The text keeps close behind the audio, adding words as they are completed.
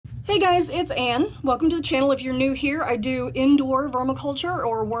Hey guys, it's Ann. Welcome to the channel. If you're new here, I do indoor vermiculture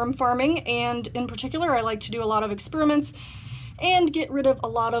or worm farming, and in particular I like to do a lot of experiments and get rid of a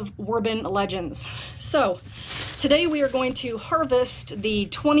lot of urban legends. So today we are going to harvest the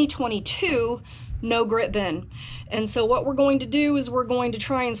 2022 no grit bin. And so what we're going to do is we're going to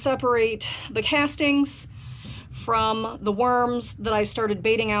try and separate the castings from the worms that I started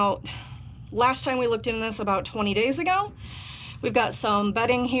baiting out last time we looked into this about 20 days ago. We've got some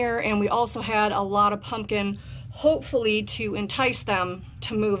bedding here, and we also had a lot of pumpkin, hopefully to entice them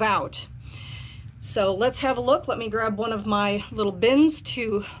to move out. So let's have a look. Let me grab one of my little bins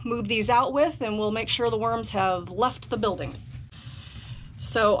to move these out with, and we'll make sure the worms have left the building.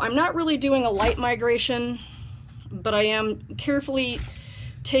 So I'm not really doing a light migration, but I am carefully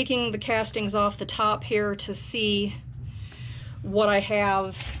taking the castings off the top here to see what I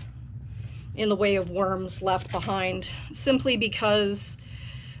have in the way of worms left behind, simply because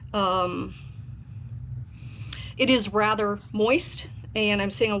it is rather moist and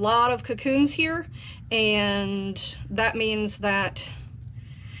I'm seeing a lot of cocoons here, and that means that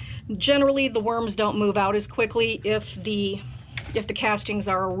generally the worms don't move out as quickly if the castings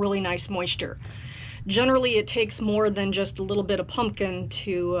are a really nice moisture. Generally it takes more than just a little bit of pumpkin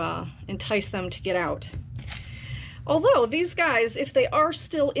to entice them to get out. Although these guys, if they are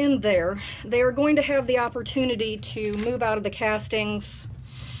still in there, they are going to have the opportunity to move out of the castings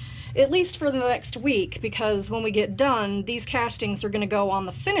at least for the next week, because when we get done, these castings are going to go on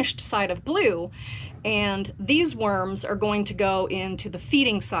the finished side of blue, and these worms are going to go into the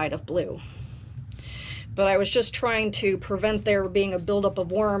feeding side of blue. But I was just trying to prevent there being a buildup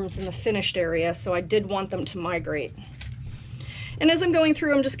of worms in the finished area, so I did want them to migrate. And as I'm going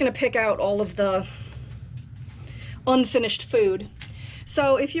through, I'm just going to pick out all of the unfinished food.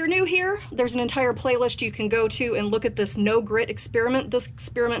 So if you're new here, there's an entire playlist you can go to and look at this no grit experiment. This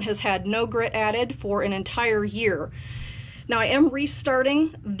experiment has had no grit added for an entire year. Now I am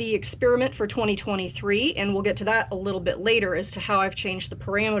restarting the experiment for 2023, and we'll get to that a little bit later as to how I've changed the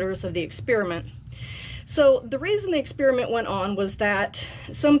parameters of the experiment. So the reason the experiment went on was that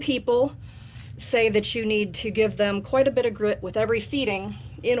some people say that you need to give them quite a bit of grit with every feeding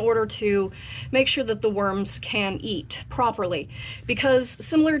in order to make sure that the worms can eat properly. Because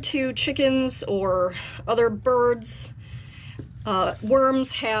similar to chickens or other birds,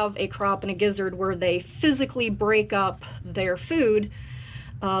 worms have a crop and a gizzard where they physically break up their food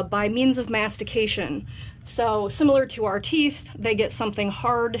by means of mastication. So similar to our teeth, they get something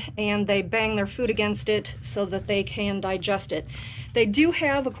hard and they bang their food against it so that they can digest it. They do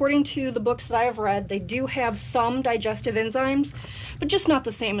have, according to the books that I have read, they do have some digestive enzymes, but just not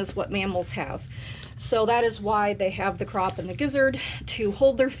the same as what mammals have. So that is why they have the crop and the gizzard, to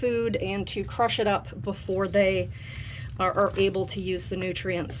hold their food and to crush it up before they are able to use the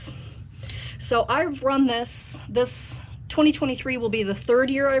nutrients. So I've run this 2023 will be the third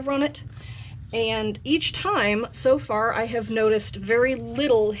year I've run it. And each time so far I have noticed very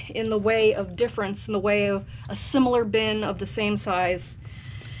little in the way of difference, in the way of a similar bin of the same size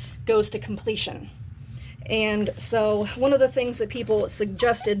goes to completion. And so one of the things that people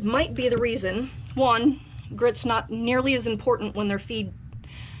suggested might be the reason: one, grit's not nearly as important when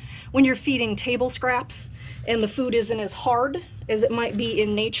you're feeding table scraps and the food isn't as hard as it might be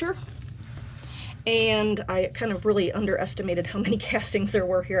in nature. And I kind of really underestimated how many castings there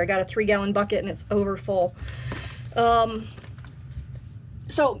were here. I got a 3-gallon bucket and it's over full.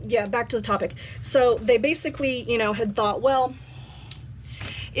 So yeah, back to the topic. So they basically, had thought, well,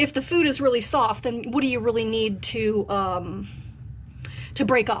 if the food is really soft, then what do you really need to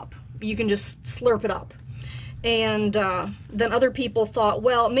break up? You can just slurp it up. And then other people thought,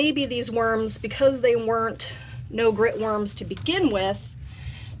 well, maybe these worms, because they weren't no grit worms to begin with,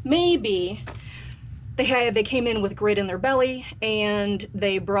 maybe they came in with grit in their belly and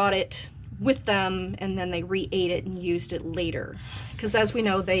they brought it with them, and then they re-ate it and used it later. Because as we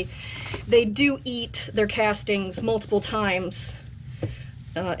know, they do eat their castings multiple times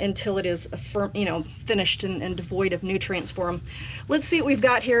until it is finished and devoid of nutrients for them. Let's see what we've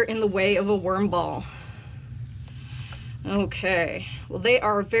got here in the way of a worm ball. Okay, well, they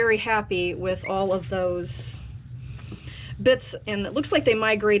are very happy with all of those bits, and it looks like they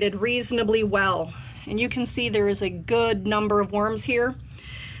migrated reasonably well. And you can see there is a good number of worms here.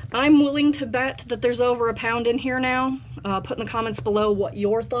 I'm willing to bet that there's over a pound in here now. Put in the comments below what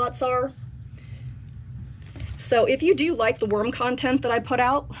your thoughts are. So if you do like the worm content that I put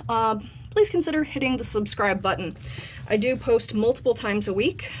out, please consider hitting the subscribe button. I do post multiple times a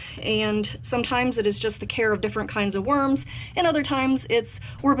week, and sometimes it is just the care of different kinds of worms, and other times it's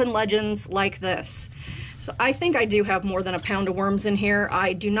urban legends like this. So I think I do have more than a pound of worms in here.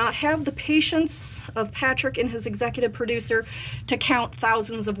 I do not have the patience of Patrick and his executive producer to count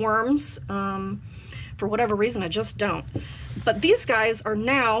thousands of worms. For whatever reason, I just don't. But these guys are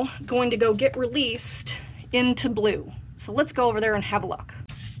now going to go get released into blue. So let's go over there and have a look.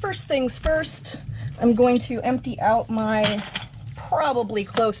 First things first, I'm going to empty out my probably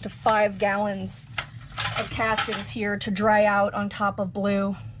close to 5 gallons of castings here to dry out on top of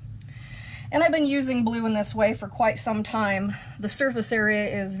blue. And I've been using blue in this way for quite some time. The surface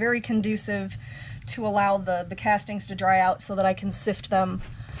area is very conducive to allow the castings to dry out so that I can sift them.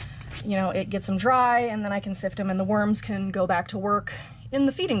 You know, it gets them dry and then I can sift them and the worms can go back to work in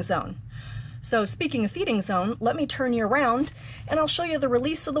the feeding zone. So speaking of feeding zone, let me turn you around and I'll show you the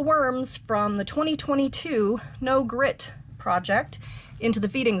release of the worms from the 2022 No Grit project into the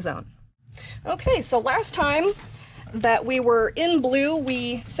feeding zone. Okay, so last time that we were in blue,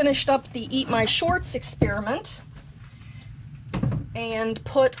 we finished up the Eat My Shorts experiment and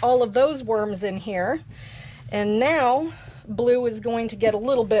put all of those worms in here. And now blue is going to get a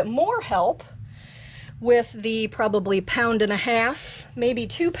little bit more help with the probably 1.5 pounds, maybe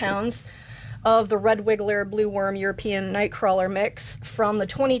 2 pounds of the Red Wiggler Blue Worm European Nightcrawler mix from the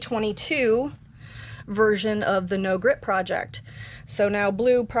 2022 version of the No Grit project. So now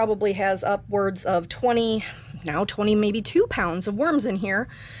blue probably has upwards of 20, maybe 2 pounds of worms in here.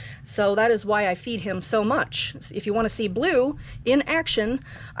 So that is why I feed him so much. If you want to see blue in action,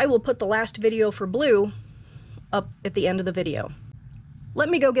 I will put the last video for blue up at the end of the video. Let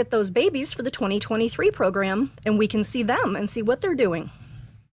me go get those babies for the 2023 program and we can see them and see what they're doing.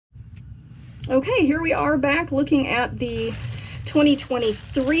 Okay, here we are back looking at the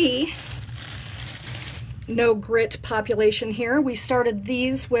 2023 No Grit population here. We started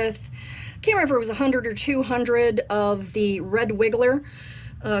these with, I can't remember if it was 100 or 200 of the Red Wiggler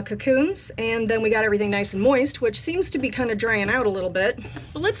cocoons, and then we got everything nice and moist, which seems to be kind of drying out a little bit.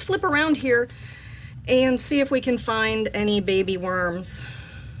 But let's flip around here and see if we can find any baby worms.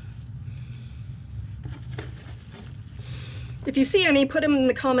 If you see any, put them in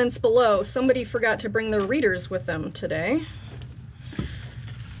the comments below. Somebody forgot to bring their readers with them today.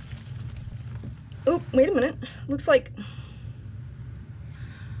 Oh, wait a minute. Looks like,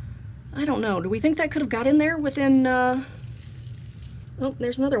 I don't know. Do we think that could have got in there within, oh,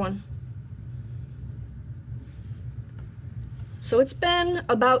 there's another one. So it's been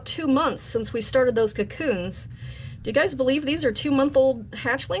about 2 months since we started those cocoons. Do you guys believe these are 2-month-old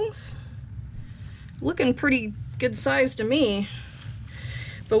hatchlings? Looking pretty good size to me.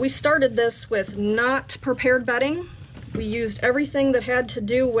 But we started this with not prepared bedding. We used everything that had to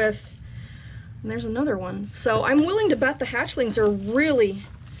do with, and there's another one. So I'm willing to bet the hatchlings are really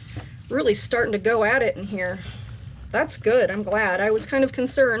starting to go at it in here. That's good, I'm glad. I was kind of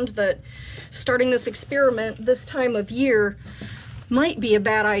concerned that starting this experiment this time of year might be a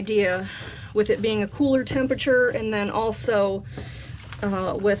bad idea, with it being a cooler temperature and then also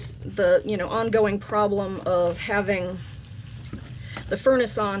with the ongoing problem of having the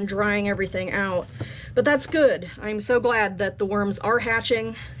furnace on, drying everything out. But that's good. I'm so glad that the worms are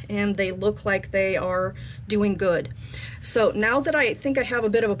hatching and they look like they are doing good. So now that I think I have a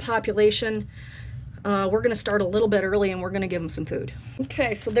bit of a population, we're gonna start a little bit early and we're gonna give them some food.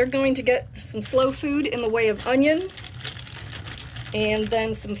 Okay, so they're going to get some slow food in the way of onion and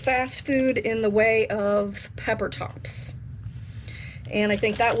then some fast food in the way of pepper tops. And I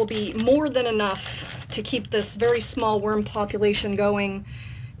think that will be more than enough to keep this very small worm population going,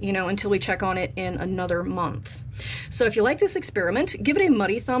 until we check on it in another month. So if you like this experiment, give it a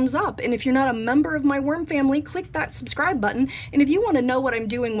muddy thumbs up. And if you're not a member of my worm family, click that subscribe button. And if you want to know what I'm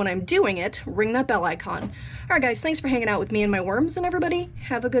doing when I'm doing it, ring that bell icon. All right, guys, thanks for hanging out with me and my worms, and everybody,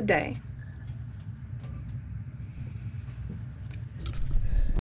 have a good day.